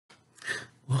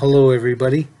Hello,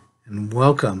 everybody, and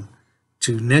welcome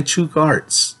to Nechuk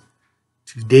Arts.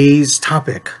 Today's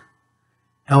topic,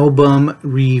 album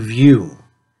review.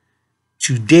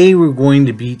 Today we're going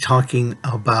to be talking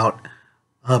about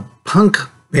a punk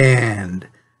band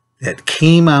that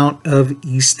came out of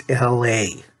East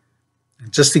L.A.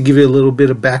 Just to give you a little bit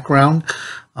of background,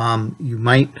 you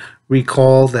might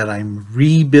recall that I'm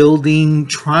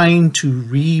trying to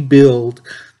rebuild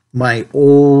my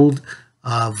old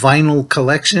vinyl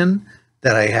collection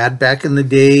that I had back in the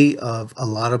day of a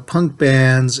lot of punk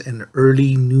bands and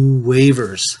early new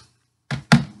wavers.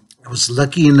 I was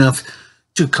lucky enough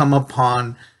to come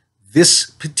upon this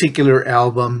particular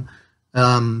album.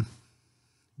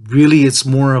 Really, it's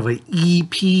more of an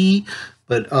EP,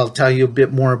 but I'll tell you a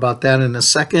bit more about that in a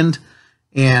second.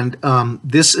 And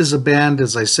this is a band,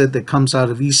 as I said, that comes out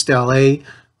of East L.A.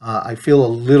 I feel a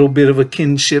little bit of a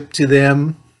kinship to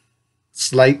them.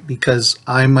 Slight, because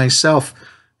I myself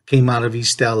came out of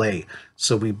East LA.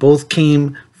 So we both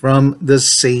came from the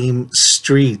same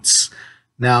streets.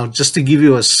 Now, just to give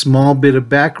you a small bit of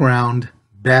background,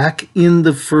 back in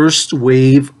the first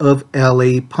wave of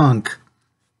LA punk,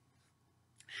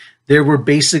 there were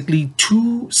basically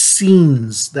two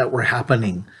scenes that were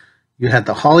happening. You had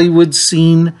the Hollywood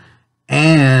scene,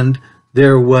 and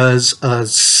there was a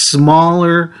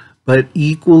smaller but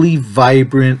equally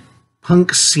vibrant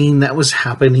punk scene that was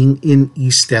happening in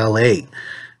East LA.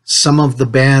 Some of the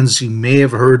bands you may have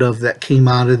heard of that came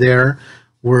out of there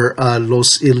were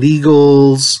Los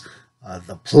Illegals,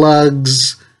 the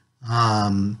Plugs,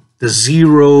 the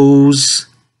Zeros,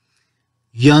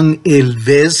 Young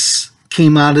Elvis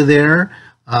came out of there.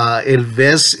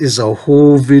 Elvis is a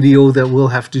whole video that we'll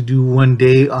have to do one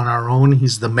day on our own.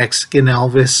 He's the Mexican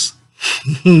Elvis.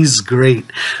 He's great.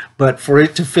 But for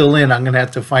it to fill in, I'm going to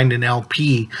have to find an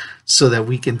LP so that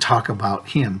we can talk about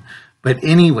him. But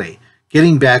anyway,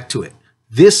 getting back to it.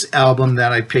 This album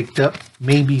that I picked up,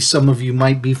 maybe some of you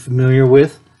might be familiar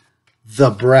with,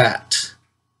 The Brat.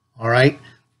 All right?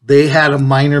 They had a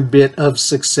minor bit of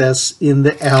success in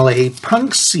the LA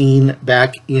punk scene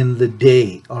back in the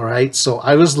day. All right? So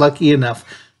I was lucky enough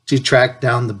to track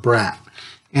down The Brat.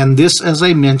 And this, as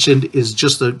I mentioned, is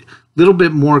just a little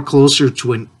bit more closer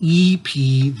to an EP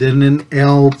than an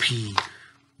LP.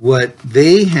 What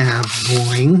they have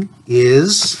going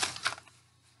is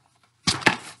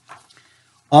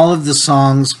all of the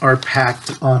songs are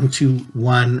packed onto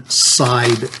one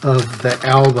side of the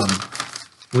album.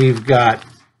 We've got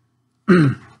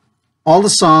all the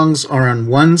songs are on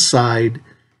one side,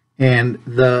 and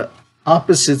the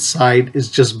opposite side is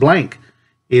just blank.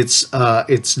 It's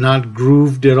not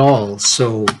grooved at all.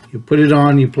 So you put it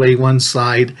on, you play one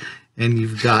side, and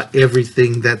you've got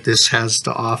everything that this has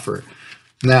to offer.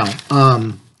 Now,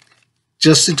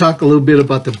 just to talk a little bit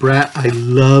about the Brat, I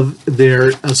love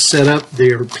their setup.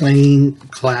 They are playing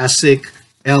classic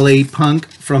LA punk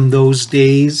from those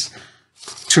days.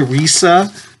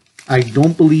 Teresa, I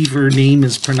don't believe her name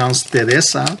is pronounced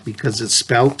Teresa because it's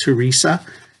spelled Teresa.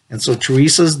 And so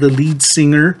Teresa's the lead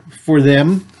singer for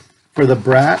them, for the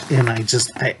Brat, and I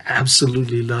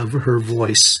absolutely love her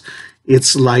voice.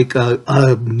 It's like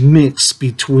a mix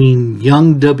between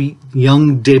young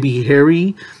Debbie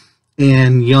Harry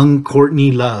and young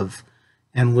Courtney Love,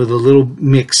 and with a little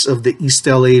mix of the East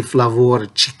LA flavor,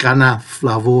 Chicana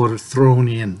flavor thrown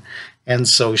in. And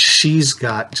so she's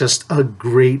got just a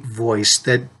great voice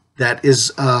that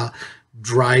is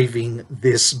driving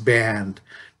this band.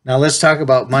 Now let's talk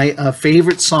about my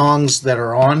favorite songs that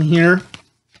are on here.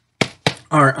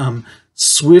 Are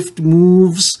Swift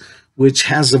Moves, which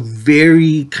has a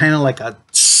very kind of like a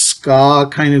ska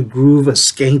kind of groove, a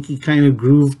skanky kind of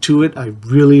groove to it. I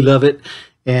really love it.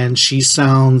 And she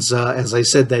sounds, as I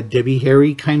said, that Debbie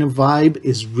Harry kind of vibe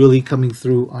is really coming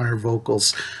through on her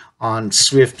vocals on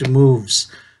Swift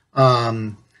Moves.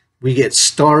 We get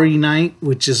Starry Night,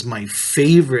 which is my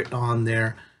favorite on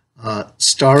there.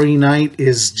 Starry Night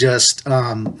is just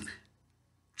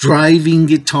driving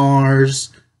guitars,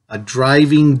 a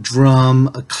driving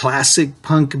drum, a classic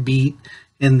punk beat,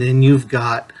 and then you've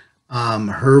got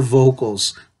her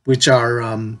vocals, which are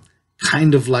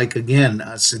kind of like, again,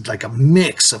 like a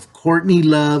mix of Courtney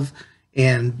Love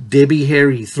and Debbie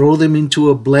Harry. Throw them into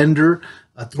a blender,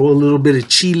 throw a little bit of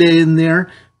chile in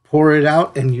there, pour it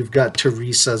out, and you've got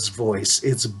Teresa's voice.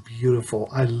 It's beautiful.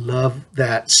 I love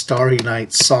that Starry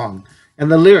Night song. And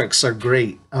the lyrics are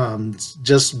great.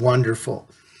 Just wonderful.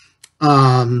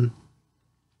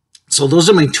 So those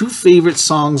are my two favorite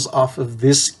songs off of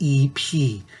this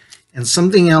EP. And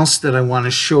something else that I want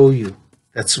to show you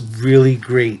that's really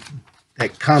great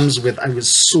that comes with, I was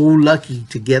so lucky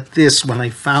to get this when I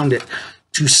found it,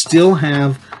 to still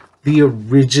have the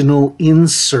original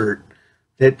insert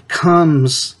that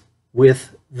comes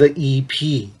with the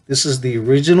EP. This is the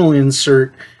original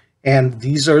insert, and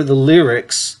these are the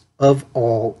lyrics of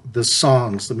all the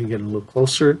songs. Let me get a little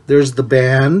closer. There's the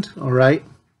band, all right?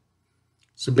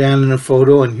 It's a band in a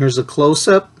photo, and here's a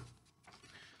close-up.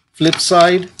 Flip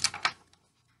side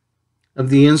of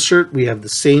the insert, we have the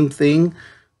same thing.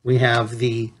 We have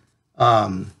the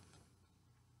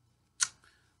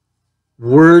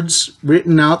words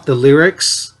written out, the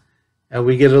lyrics, and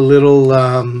we get a little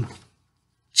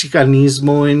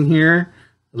Chicanismo in here,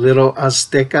 a little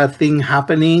Azteca thing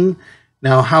happening.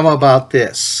 Now, how about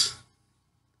this?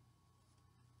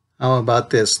 How about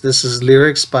this? This is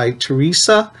lyrics by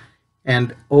Teresa,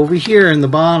 and over here in the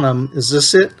bottom, is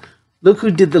this it? Look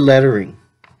who did the lettering.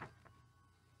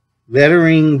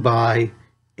 Lettering by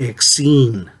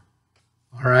Exene.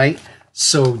 All right,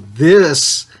 so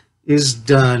this is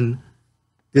done.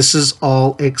 This is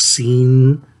all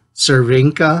Exene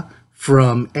Cervenka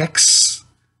from Exene,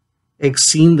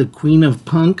 the Queen of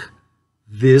Punk.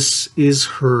 This is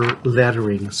her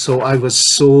lettering. So I was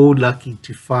so lucky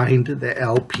to find the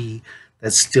LP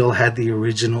that still had the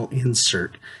original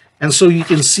insert. And so you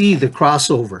can see the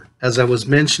crossover. As I was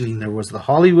mentioning, there was the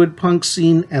Hollywood punk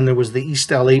scene and there was the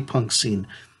East L.A. punk scene.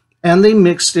 And they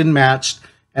mixed and matched,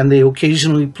 and they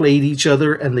occasionally played each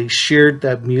other, and they shared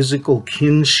that musical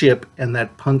kinship and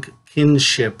that punk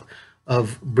kinship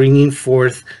of bringing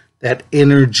forth that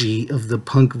energy of the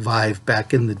punk vibe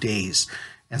back in the days.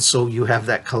 And so you have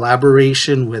that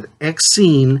collaboration with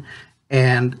Exene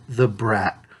and the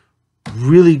Brat.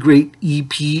 Really great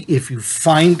EP. If you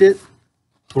find it,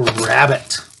 grab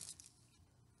it.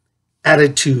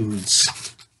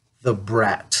 Attitudes, the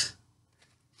Brat.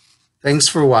 Thanks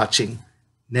for watching.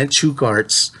 Netchuk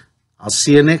Arts. I'll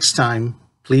see you next time.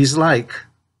 Please like,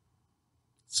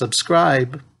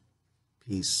 subscribe.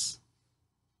 Peace.